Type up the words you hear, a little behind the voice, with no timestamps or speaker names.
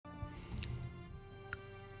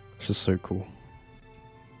It's just so cool.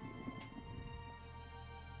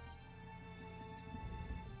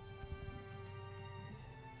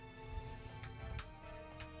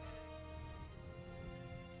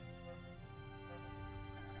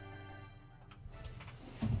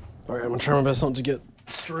 Alright, I'm gonna try my best not to get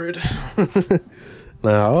destroyed.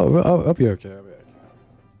 Nah, I'll be okay. I'll be okay.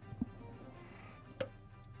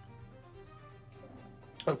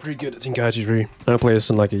 I'm pretty good at Tenkaichi 3. I haven't played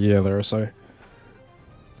this in like a year there or so.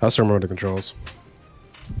 I still remember the controls.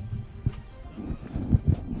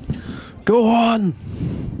 Gohan!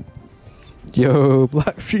 Yo,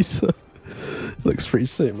 Black Frieza. Looks pretty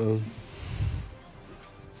sick, man.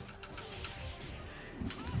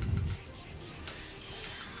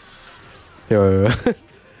 Yo,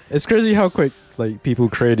 it's crazy how quick like people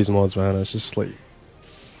create these mods, man. It's just like,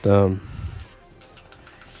 damn.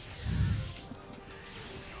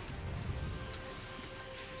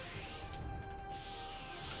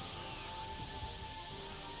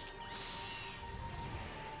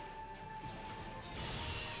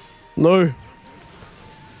 No.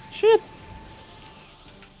 Shit.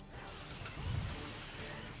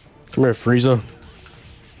 Come here, Frieza.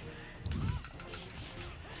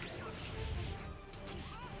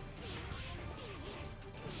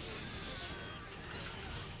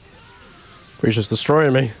 Frieza's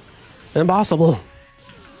destroying me. Impossible.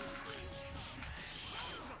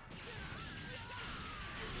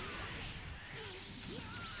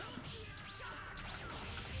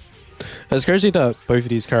 It's crazy that both of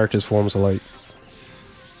these characters' forms are like,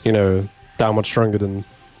 you know, that much stronger than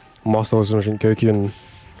Master Uzumaki Goku and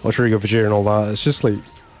Ultra Ego Vegeta and all that. It's just like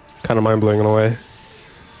kind of mind blowing in a way.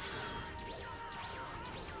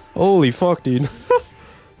 Holy fuck, dude.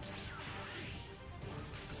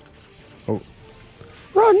 Oh.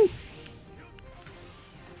 Run!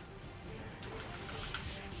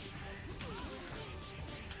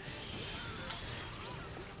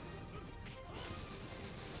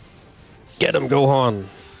 Get him, Gohan!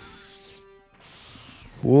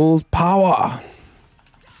 Full power!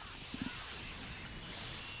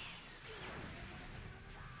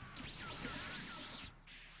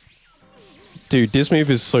 Dude, this move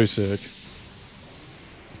is so sick.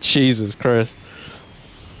 Jesus Christ.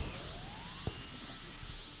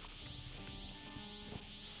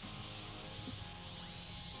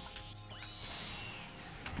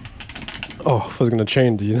 Oh, I was gonna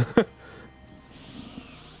chain, dude.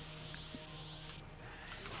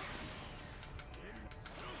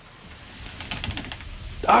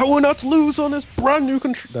 I will not lose on this brand new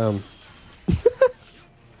control. Damn.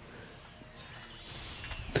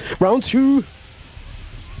 Round 2.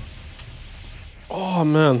 Oh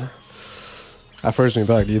man, that froze me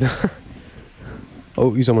back, dude.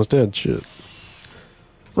 Oh, he's almost dead. Shit.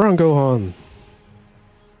 Run, Gohan.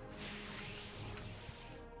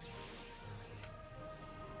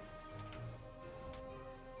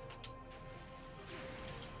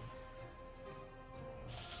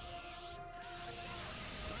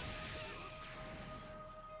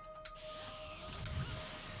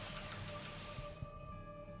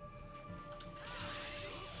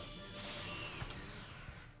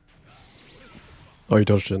 Oh, you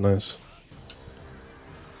dodged it, nice.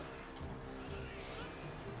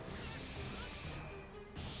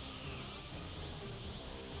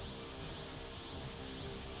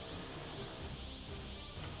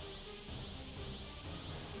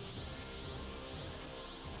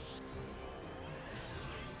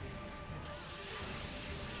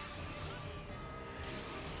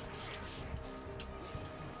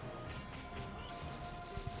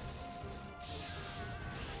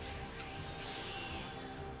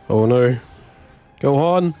 Oh no.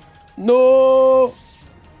 Gohan! No!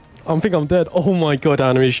 I think I'm dead. Oh my god,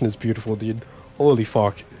 animation is beautiful, dude. Holy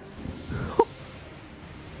fuck.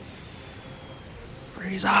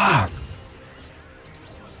 Frieza!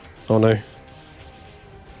 Oh no.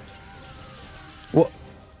 What?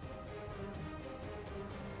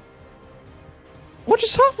 What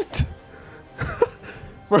just happened?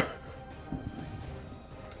 Bro.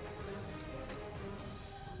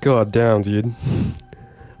 God damn, dude.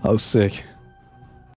 That was sick.